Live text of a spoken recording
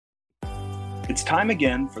It's time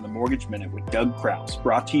again for the Mortgage Minute with Doug Kraus,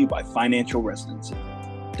 brought to you by Financial Residency.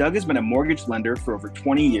 Doug has been a mortgage lender for over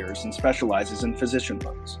 20 years and specializes in physician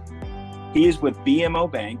loans. He is with BMO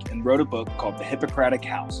Bank and wrote a book called The Hippocratic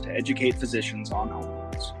House to educate physicians on home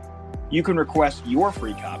loans. You can request your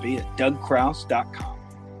free copy at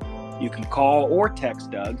dougkraus.com. You can call or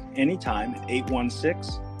text Doug anytime at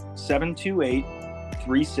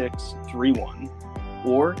 816-728-3631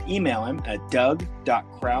 or email him at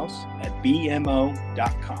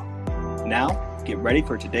doug.kraus@bmo.com. Now, get ready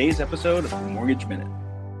for today's episode of the Mortgage Minute.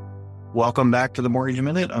 Welcome back to the Mortgage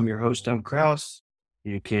Minute. I'm your host, Doug Kraus.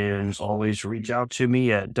 You can always reach out to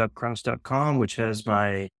me at dougkraus.com, which has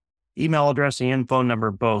my email address and phone number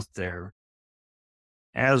both there.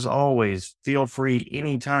 As always, feel free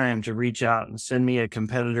anytime to reach out and send me a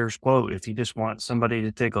competitor's quote if you just want somebody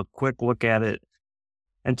to take a quick look at it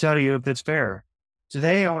and tell you if it's fair.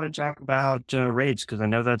 Today, I want to talk about rates because I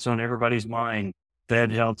know that's on everybody's mind.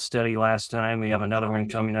 Fed held steady last time. We have another one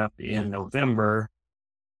coming up in November.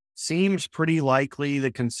 Seems pretty likely the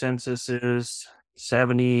consensus is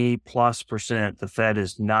 70+% the Fed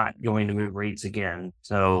is not going to move rates again.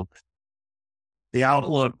 So the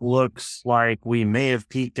outlook looks like we may have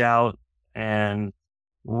peaked out, and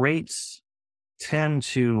rates tend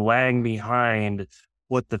to lag behind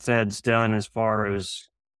what the Fed's done as far as,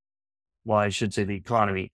 well, I should say the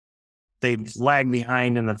economy. They've lagged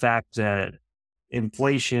behind in the fact that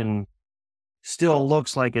inflation still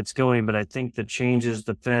looks like it's going, but I think the changes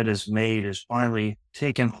the Fed has made has finally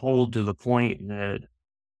taken hold to the point that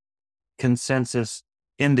consensus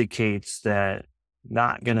indicates that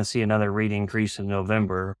not going to see another rate increase in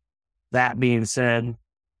November. That being said,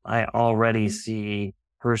 I already see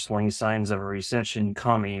personally signs of a recession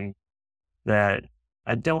coming that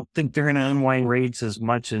I don't think they're going to unwind rates as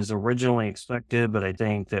much as originally expected, but I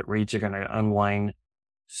think that rates are going to unwind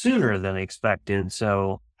sooner than expected.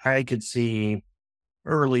 So I could see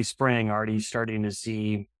early spring already starting to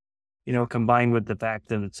see, combined with the fact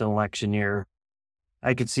that it's an election year,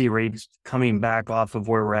 I could see rates coming back off of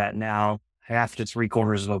where we're at now, half to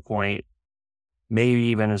 3/4 of a point, maybe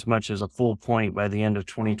even as much as a full point by the end of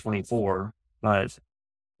 2024. But it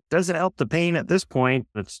doesn't help the pain at this point.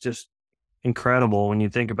 It's just incredible when you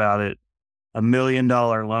think about it. $1 million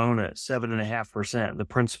loan at 7.5%. The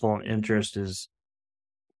principal and interest is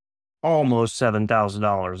almost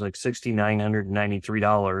 $7,000, like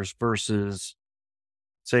 $6,993 versus,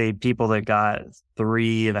 say, people that got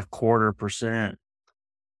 3.25%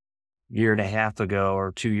 year and a half ago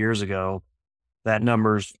or 2 years ago. That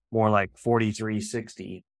number's more like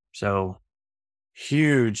 43.60. So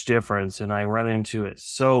huge difference. And I run into it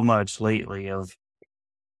so much lately of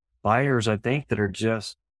buyers, I think, that are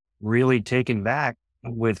just really taken back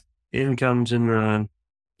with incomes in the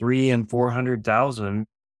 300,000 and 400,000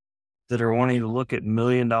 that are wanting to look at $1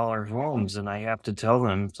 million homes. And I have to tell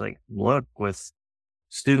them, it's like, look, with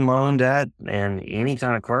student loan debt and any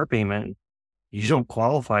kind of car payment, you don't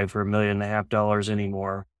qualify for $1.5 million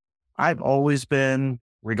anymore. I've always been,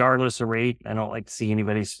 regardless of rate, I don't like to see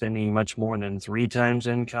anybody spending much more than 3 times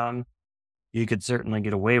income. You could certainly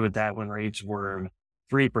get away with that when rates were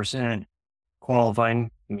 3%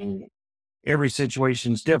 qualifying. I mean, every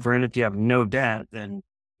situation's different. If you have no debt, then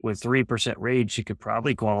with 3% rates, you could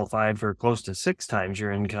probably qualify for close to 6 times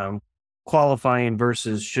your income. Qualifying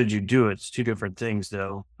versus should you do it, it's two different things,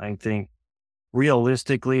 though. I think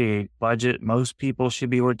realistically, a budget most people should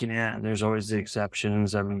be looking at, and there's always the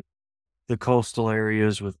exceptions. I mean, the coastal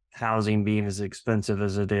areas with housing being as expensive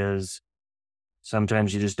as it is,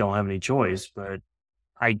 sometimes you just don't have any choice. But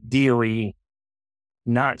ideally,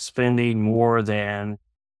 not spending more than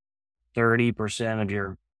 30% of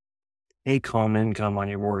your take-home income on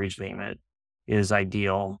your mortgage payment is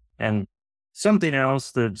ideal. And something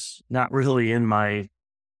else that's not really in my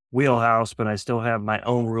wheelhouse, but I still have my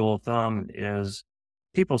own rule of thumb, is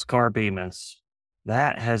people's car payments.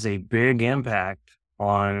 That has a big impact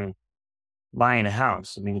on buying a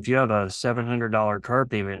house. I mean, if you have a $700 car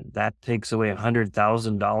payment, that takes away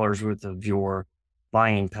 $100,000 worth of your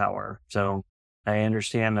buying power. So I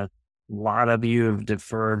understand that a lot of you have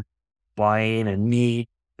deferred buying and need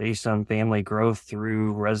based on family growth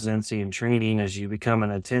through residency and training as you become an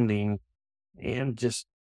attending, and just,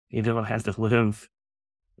 you don't have to live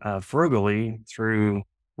frugally through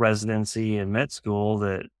residency and med school,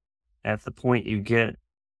 that at the point you get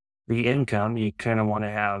the income, you kind of want to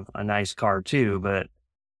have a nice car too. But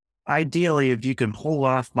ideally, if you can hold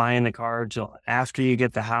off buying the car till after you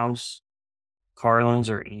get the house, car loans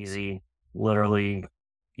are easy. Literally,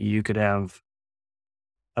 you could have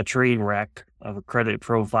a train wreck of a credit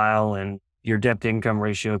profile and your debt to income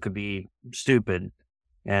ratio could be stupid.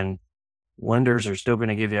 And lenders are still going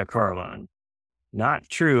to give you a car loan. Not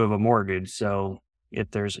true of a mortgage. So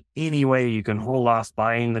if there's any way you can hold off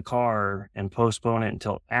buying the car and postpone it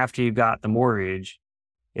until after you got the mortgage,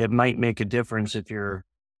 it might make a difference if you're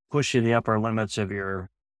pushing the upper limits of your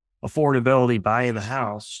affordability buying the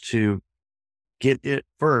house to get it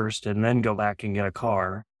first and then go back and get a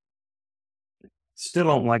car. Still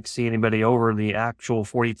don't like to see anybody over the actual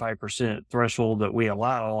 45% threshold that we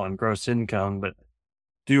allow on gross income, but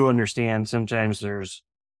do understand sometimes there's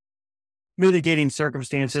mitigating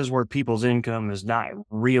circumstances where people's income is not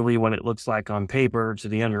really what it looks like on paper to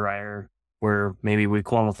the underwriter, where maybe we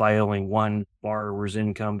qualify only one borrower's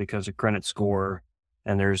income because of credit score,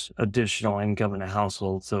 and there's additional income in the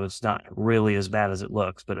household. So it's not really as bad as it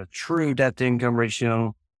looks, but a true debt to income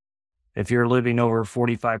ratio, if you're living over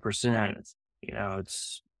 45%,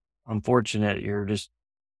 it's unfortunate. You're just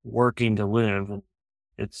working to live.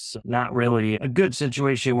 It's not really a good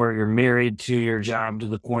situation where you're married to your job to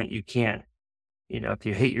the point you can't, if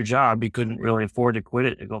you hate your job, you couldn't really afford to quit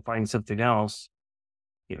it to go find something else,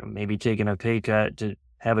 maybe taking a pay cut to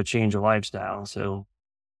have a change of lifestyle. So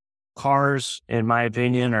cars, in my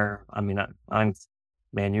opinion,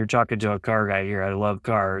 you're talking to a car guy here. I love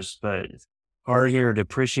cars, but cars are a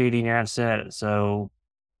depreciating asset. So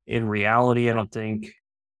in reality, I don't think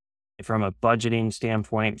from a budgeting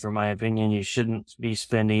standpoint, from my opinion, you shouldn't be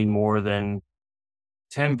spending more than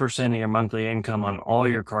 10% of your monthly income on all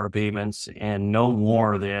your car payments and no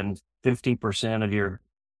more than 50% of your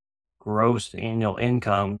gross annual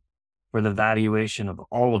income for the valuation of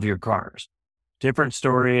all of your cars. Different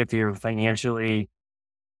story if you're financially,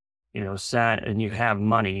 set and you have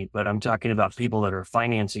money, but I'm talking about people that are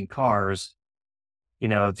financing cars.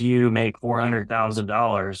 If you make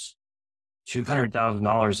 $400,000,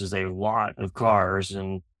 $200,000 is a lot of cars,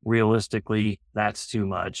 and realistically, that's too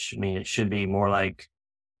much. It should be more like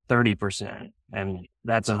 30%, and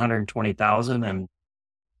that's 120,000, and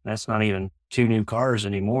that's not even 2 new cars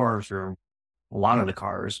anymore for a lot of the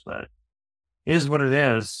cars, but it is what it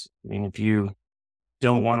is. If you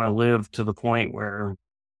don't want to live to the point where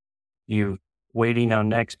you waiting on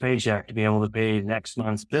next paycheck to be able to pay next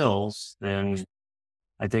month's bills, then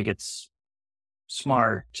I think it's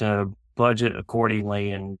smart to budget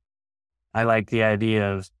accordingly. And I like the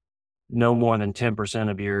idea of no more than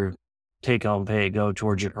 10% of your take-home pay go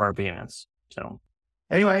towards your car payments. So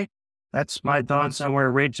anyway, that's my thoughts on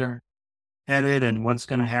where rates are headed and what's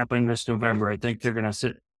going to happen this November. I think they're going to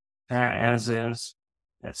sit as is.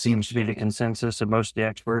 That seems to be the consensus of most of the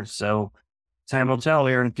experts. So time will tell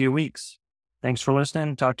here in a few weeks. Thanks for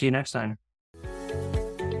listening. Talk to you next time.